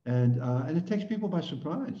 And it takes people by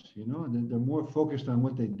surprise, and they're more focused on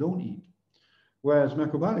what they don't eat. Whereas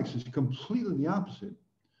macrobiotics is completely the opposite.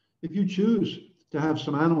 If you choose to have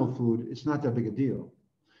some animal food, it's not that big a deal.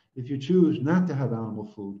 If you choose not to have animal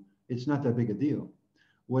food, it's not that big a deal.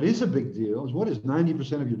 What is a big deal is what is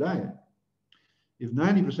 90% of your diet. If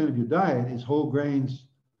 90% of your diet is whole grains,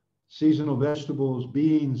 seasonal vegetables,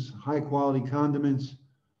 beans, high quality condiments.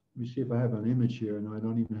 Let me see if I have an image here. No, I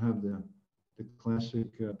don't even have the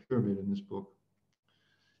classic pyramid in this book.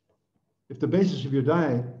 If the basis of your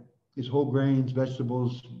diet is whole grains,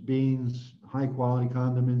 vegetables, beans, high quality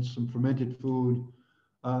condiments, some fermented food,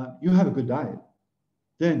 you have a good diet.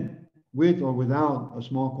 Then with or without a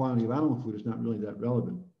small quantity of animal food is not really that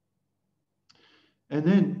relevant. And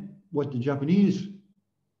then what the Japanese,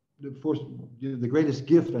 the greatest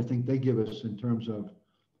gift I think they give us in terms of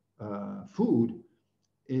food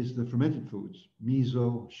is the fermented foods,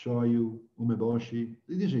 miso, shoyu, umeboshi.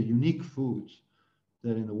 These are unique foods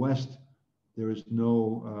that in the West, there is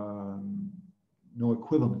no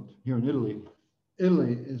equivalent. Here in Italy,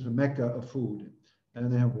 Italy is a mecca of food,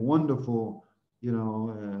 and they have wonderful,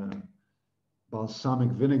 balsamic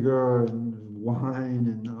vinegar and wine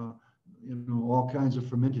and, all kinds of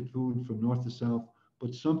fermented food from north to south,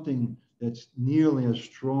 but something that's nearly as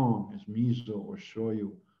strong as miso or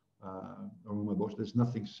shoyu or umeboshi. There's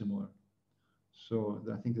nothing similar. So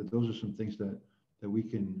I think that those are some things that we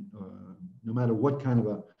can, no matter what kind of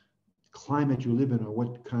a climate you live in or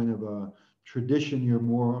what kind of a tradition you're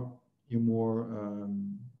more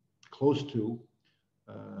close to,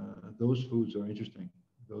 those foods are interesting.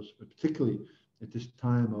 Those, particularly at this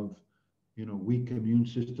time of, weak immune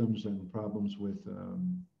systems and problems with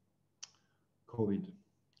COVID.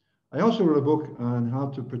 I also wrote a book on how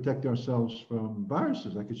to protect ourselves from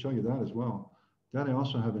viruses. I could show you that as well. That I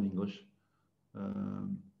also have in English.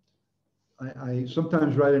 I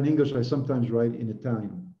sometimes write in English, I sometimes write in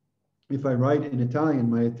Italian. If I write in Italian,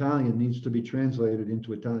 my Italian needs to be translated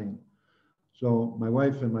into Italian. So my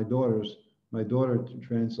wife and my daughter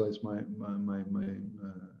translates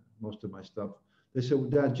most of my stuff. They said, well,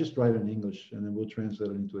 Dad, just write it in English and then we'll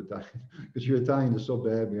translate it into Italian. Because your Italian is so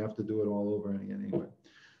bad, we have to do it all over again anyway.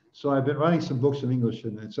 So I've been writing some books in English,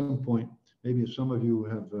 and at some point, maybe if some of you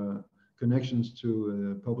have connections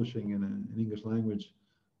to publishing in an English language,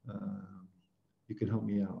 you can help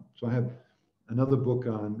me out. So I have another book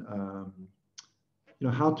on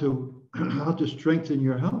how to strengthen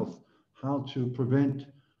your health, how to prevent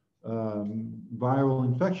viral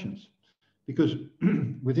infections, because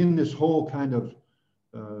within this whole kind of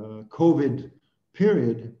COVID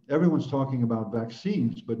period, everyone's talking about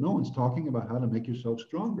vaccines, but no one's talking about how to make yourself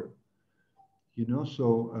stronger.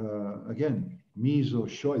 So again, miso,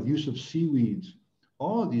 soy, use of seaweeds,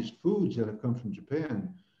 all of these foods that have come from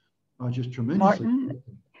Japan are just tremendously. Martin,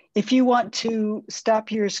 if you want to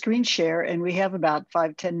stop your screen share, and we have about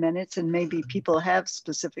 5-10 minutes, and maybe people have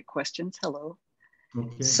specific questions. Hello.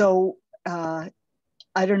 Okay. So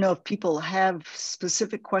I don't know if people have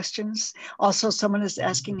specific questions. Also, someone is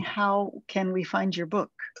asking, how can we find your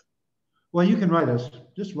book? Well, you can write us.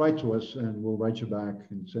 Just write to us, and we'll write you back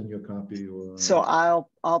and send you a copy. Or so I'll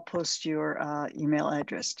post your email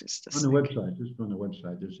address just on the website. Just on the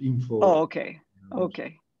website. There's info. Oh, okay.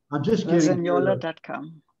 Okay. I'm just getting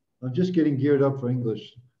Lazagnola.com. I'm just getting geared up for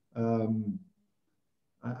English. For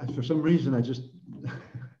some reason, I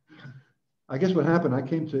guess what happened, I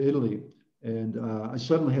came to Italy and I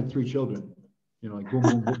suddenly had 3 children, like boom,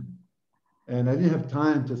 boom, boom. And I didn't have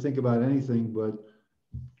time to think about anything but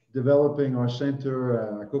developing our center,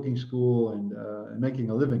 our cooking school, and making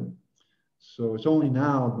a living. So it's only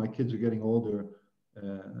now my kids are getting older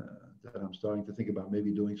that I'm starting to think about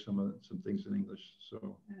maybe doing some things in English.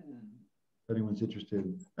 So if anyone's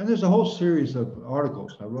interested. And there's a whole series of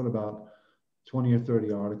articles. I wrote about 20 or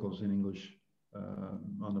 30 articles in English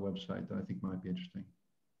on the website that I think might be interesting.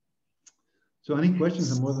 So any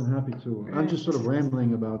questions, I'm more than happy to. I'm just sort of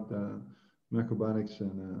rambling about macrobiotics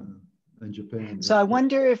and Japan. So I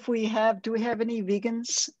wonder if do we have any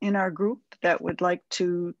vegans in our group that would like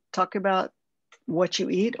to talk about what you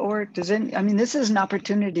eat? Or this is an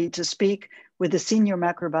opportunity to speak with a senior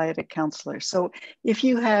macrobiotic counselor. So if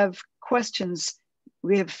you have questions,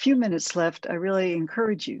 we have a few minutes left. I really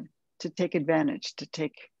encourage you to take advantage, to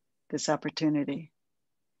take this opportunity.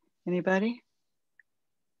 Anybody?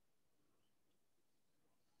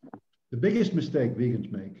 The biggest mistake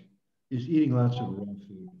vegans make is eating lots of raw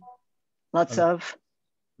food. Lots of?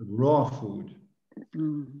 Raw food.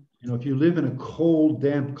 If you live in a cold,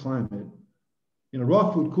 damp climate,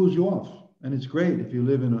 raw food cools you off. And it's great if you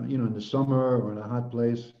live in in the summer or in a hot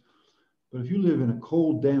place. But if you live in a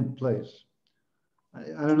cold, damp place,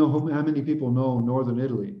 I don't know how many people know Northern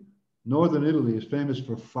Italy. Northern Italy is famous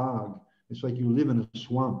for fog. It's like you live in a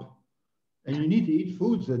swamp. And you need to eat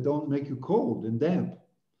foods that don't make you cold and damp.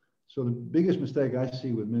 So the biggest mistake I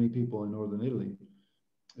see with many people in Northern Italy,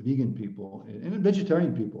 vegan people and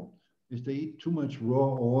vegetarian people, is they eat too much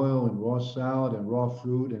raw oil and raw salad and raw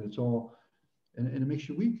fruit, and it's all, and it makes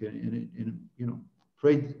you weak, and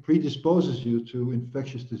it predisposes you to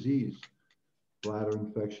infectious disease, bladder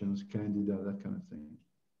infections, candida, that kind of thing.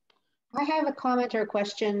 I have a comment or a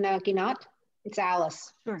question, Ginat. It's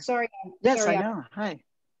Alice. Sure. Sorry. Yes, I know. Hi.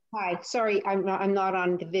 Hi. Sorry, I'm not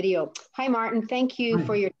on the video. Hi, Martin. Thank you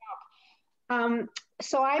for your talk.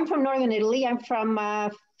 So I'm from Northern Italy. I'm from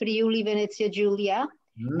Friuli, Venezia Giulia.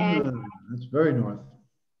 And that's very north.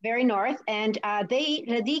 Very north. And they eat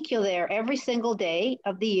radicchio there every single day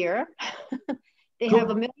of the year. They have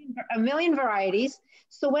a million varieties.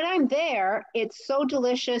 So when I'm there, it's so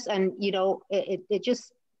delicious, and it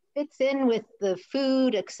just fits in with the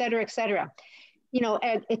food, et cetera, et cetera.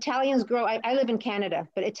 Italians grow, I live in Canada,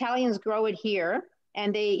 but Italians grow it here,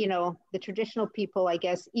 and they, the traditional people, I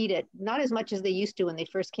guess, eat it, not as much as they used to when they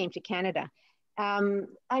first came to Canada.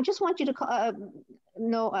 I just want you to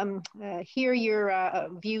hear your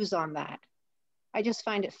views on that. I just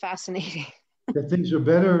find it fascinating. That things are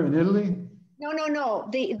better in Italy? No.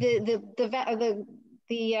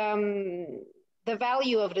 The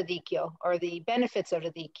value of radicchio, or the benefits of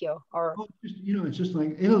radicchio, or it's just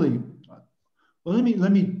like Italy. Well,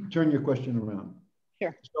 let me turn your question around.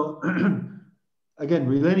 Sure. So again,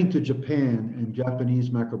 relating to Japan and Japanese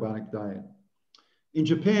macrobiotic diet. In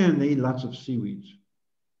Japan, they eat lots of seaweeds.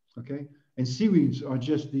 Okay, and seaweeds are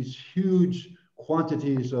just these huge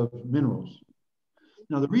quantities of minerals.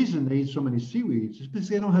 Now, the reason they eat so many seaweeds is because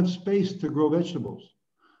they don't have space to grow vegetables.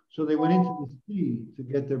 So they went into the sea to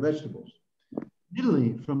get their vegetables.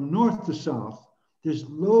 Italy, from north to south, there's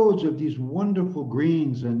loads of these wonderful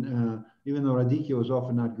greens, and even though radicchio is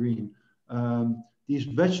often not green, these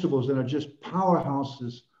vegetables that are just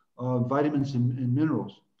powerhouses of vitamins and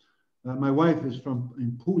minerals. My wife is from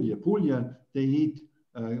in Puglia. Puglia, they eat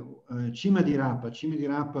cima di rapa. Cima di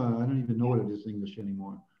rapa, I don't even know what it is in English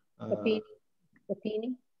anymore.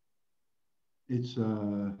 Rapini? It's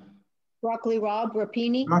Broccoli rabe,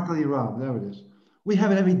 rapini? broccoli rabe, there it is. We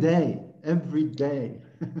have it every day.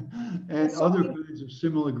 And So other kinds of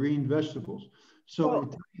similar green vegetables. So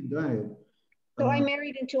Italian diet. So I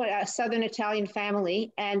married into a Southern Italian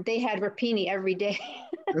family, and they had rapini every day.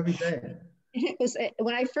 Every day. It was,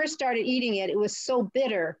 when I first started eating it, it was so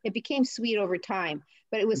bitter. It became sweet over time,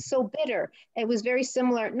 but it was so bitter. It was very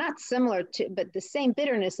similar, not similar to, but the same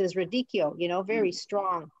bitterness as radicchio, you know, very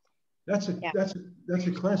strong. That's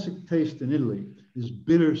a classic taste in Italy, is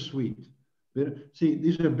bittersweet. See,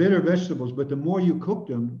 these are bitter vegetables, but the more you cook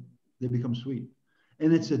them, they become sweet.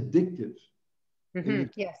 And it's addictive.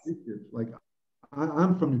 Yes. Addictive. Like,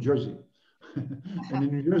 I'm from New Jersey. And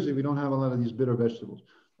in New Jersey, we don't have a lot of these bitter vegetables.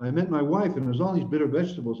 I met my wife, and there's all these bitter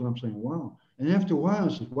vegetables, and I'm saying, wow. And after a while,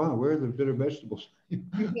 I said, wow, where are the bitter vegetables?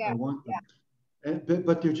 I want them.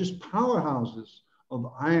 But they're just powerhouses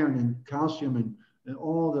of iron and calcium and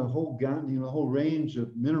all the whole the whole range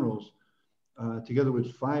of minerals, together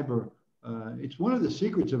with fiber. It's one of the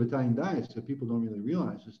secrets of Italian diets that people don't really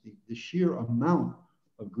realize, is the sheer amount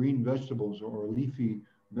of green vegetables or leafy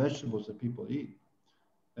vegetables that people eat.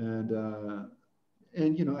 And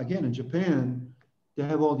you know, again, in Japan, they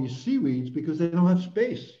have all these seaweeds because they don't have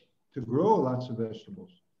space to grow lots of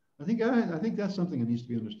vegetables. I think that's something that needs to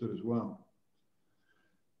be understood as well.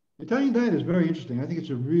 Italian diet is very interesting. I think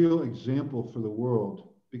it's a real example for the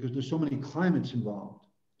world because there's so many climates involved.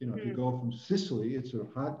 You know, if you go from Sicily, it's a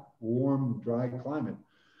hot, warm, dry climate.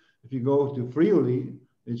 If you go to Friuli,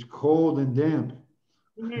 it's cold and damp.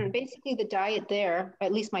 Basically, the diet there,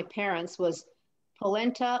 at least my parents, was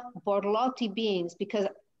polenta, borlotti beans, because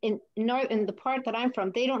in the part that I'm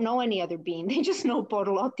from, they don't know any other bean. They just know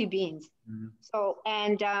borlotti beans. So,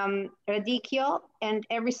 and radicchio, and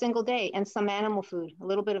every single day, and some animal food, a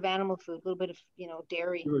little bit of animal food, a little bit of, you know,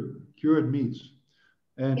 dairy. Cured meats.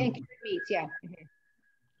 And cured meats, yeah.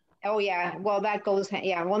 Oh yeah, well that goes,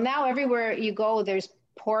 yeah. Well, now everywhere you go, there's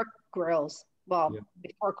pork grills. Well,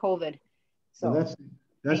 before COVID. So well,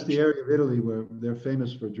 that's the area of Italy where they're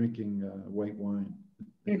famous for drinking white wine.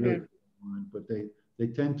 But they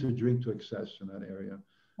tend to drink to excess in that area.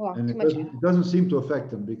 Well, and it doesn't seem to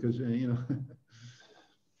affect them because, you know.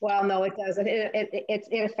 Well, no, it doesn't.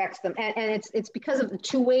 It affects them. And it's because of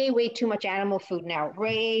the way too much animal food now,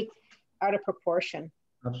 way out of proportion.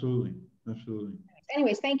 Absolutely. Absolutely.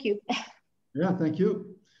 Anyways, thank you. Yeah, thank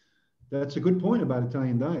you. That's a good point about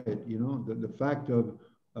Italian diet. You know, the fact of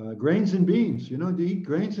grains and beans, you know, they eat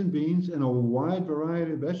grains and beans and a wide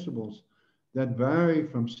variety of vegetables that vary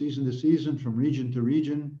from season to season, from region to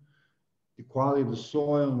region. The quality of the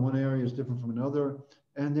soil in one area is different from another.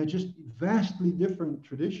 And they're just vastly different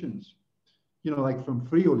traditions. You know, like from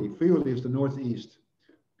Friuli. Friuli is the northeast.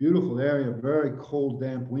 Beautiful area, very cold,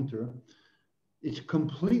 damp winter. It's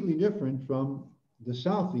completely different from the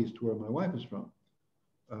southeast, where my wife is from.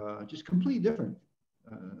 Just completely different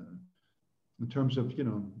in terms of, you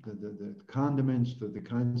know, the condiments, the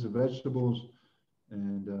kinds of vegetables,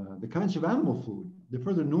 and the kinds of animal food. The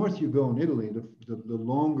further north you go in Italy, the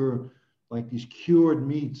longer, like these cured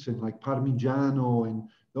meats and like Parmigiano, and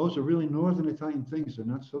those are really northern Italian things. They're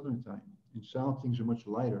not southern Italian. In south, things are much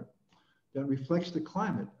lighter. That reflects the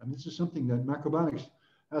climate. I mean, this is something that macrobiotics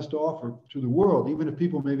has to offer to the world, even if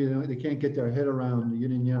people maybe they can't get their head around the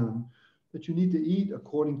yin and yang, that you need to eat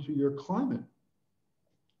according to your climate.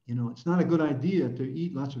 You know, it's not a good idea to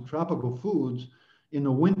eat lots of tropical foods in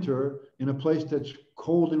the winter in a place that's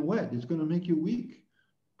cold and wet. It's going to make you weak.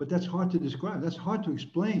 But that's hard to describe. That's hard to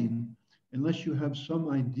explain unless you have some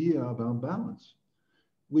idea about balance,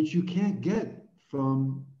 which you can't get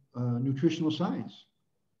from nutritional science.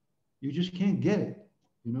 You just can't get it.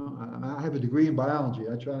 You know, I have a degree in biology.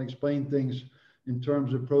 I try to explain things in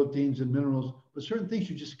terms of proteins and minerals, but certain things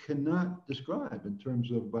you just cannot describe in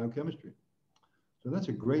terms of biochemistry. So that's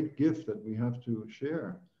a great gift that we have to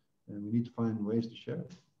share, and we need to find ways to share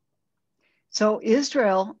it. So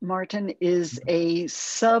Israel, Martin, is a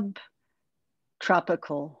subtropical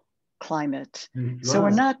climate. So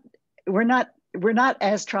we're not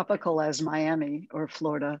as tropical as Miami or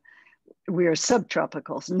Florida. We are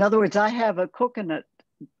subtropicals. In other words, I have a coconut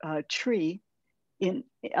tree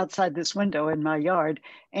outside this window in my yard,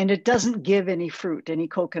 and it doesn't give any fruit, any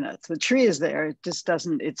coconuts. The tree is there, it just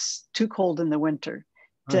doesn't, it's too cold in the winter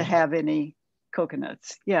to have any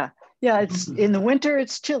Coconuts. Yeah. Yeah. It's in the winter,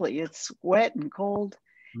 it's chilly. It's wet and cold.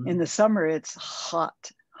 In the summer, it's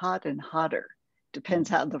hot and hotter. Depends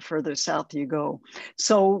how the further south you go.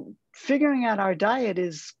 So figuring out our diet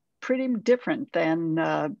is pretty different than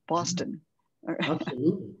Boston.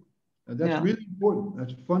 Absolutely. And that's really important.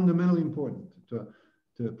 That's fundamentally important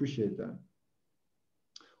to appreciate that.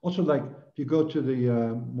 Also, like if you go to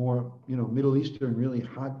the more, Middle Eastern, really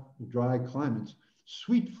hot, dry climates,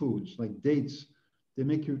 sweet foods like dates,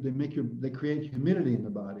 they create humidity in the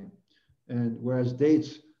body. And whereas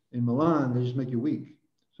dates in Milan, they just make you weak.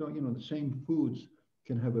 So, the same foods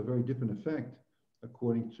can have a very different effect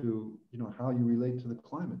according to, how you relate to the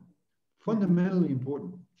climate. Fundamentally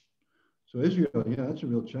important. So Israel, yeah, that's a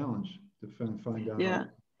real challenge to find out. Yeah.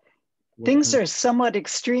 Things are somewhat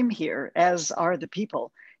extreme here, as are the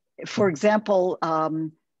people. For example,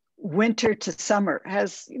 winter to summer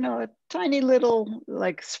has, a tiny little,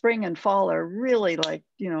 like spring and fall are really like,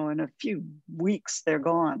 in a few weeks they're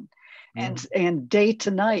gone. And day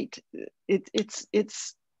to night,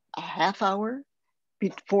 it's a half hour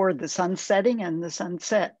before the sun setting and the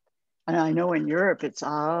sunset. And I know in Europe it's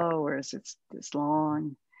hours, it's this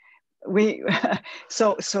long.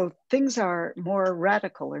 So things are more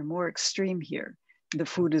radical or more extreme here, the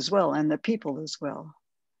food as well and the people as well.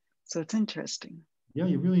 So it's interesting. Yeah,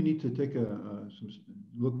 you really need to take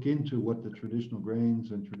look into what the traditional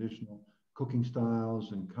grains and traditional cooking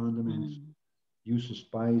styles and condiments, use of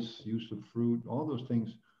spice, use of fruit, all those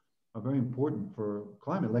things are very important for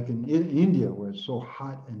climate. Like in India, where it's so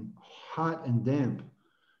hot and damp,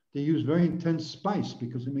 they use very intense spice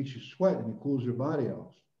because it makes you sweat and it cools your body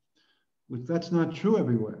off. That's not true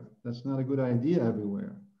everywhere. That's not a good idea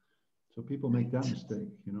everywhere. So people make that mistake,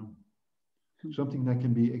 Something that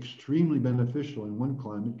can be extremely beneficial in one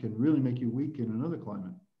climate can really make you weak in another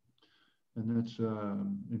climate. And that's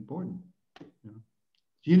important.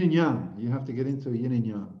 Yin and yang. You have to get into yin and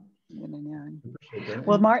yang. Yin and yang.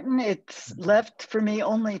 Well, Martin, it's left for me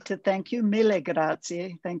only to thank you. Mille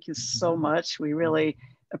grazie. Thank you so much. We really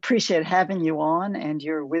appreciate having you on and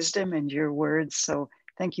your wisdom and your words. So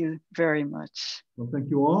thank you very much. Well,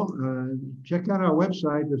 thank you all. Check out our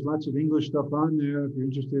website. There's lots of English stuff on there. If you're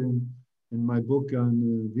interested in my book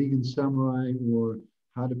on vegan samurai or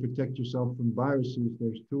how to protect yourself from viruses,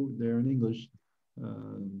 there's two there in English.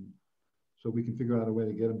 So we can figure out a way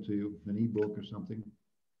to get them to you, an ebook or something.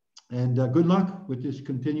 And good luck with this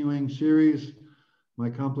continuing series. My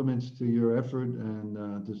compliments to your effort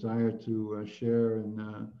and desire to share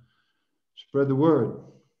and spread the word.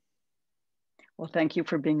 Well, thank you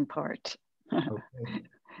for being part. Okay.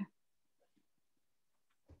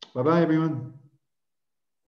 Bye-bye, everyone.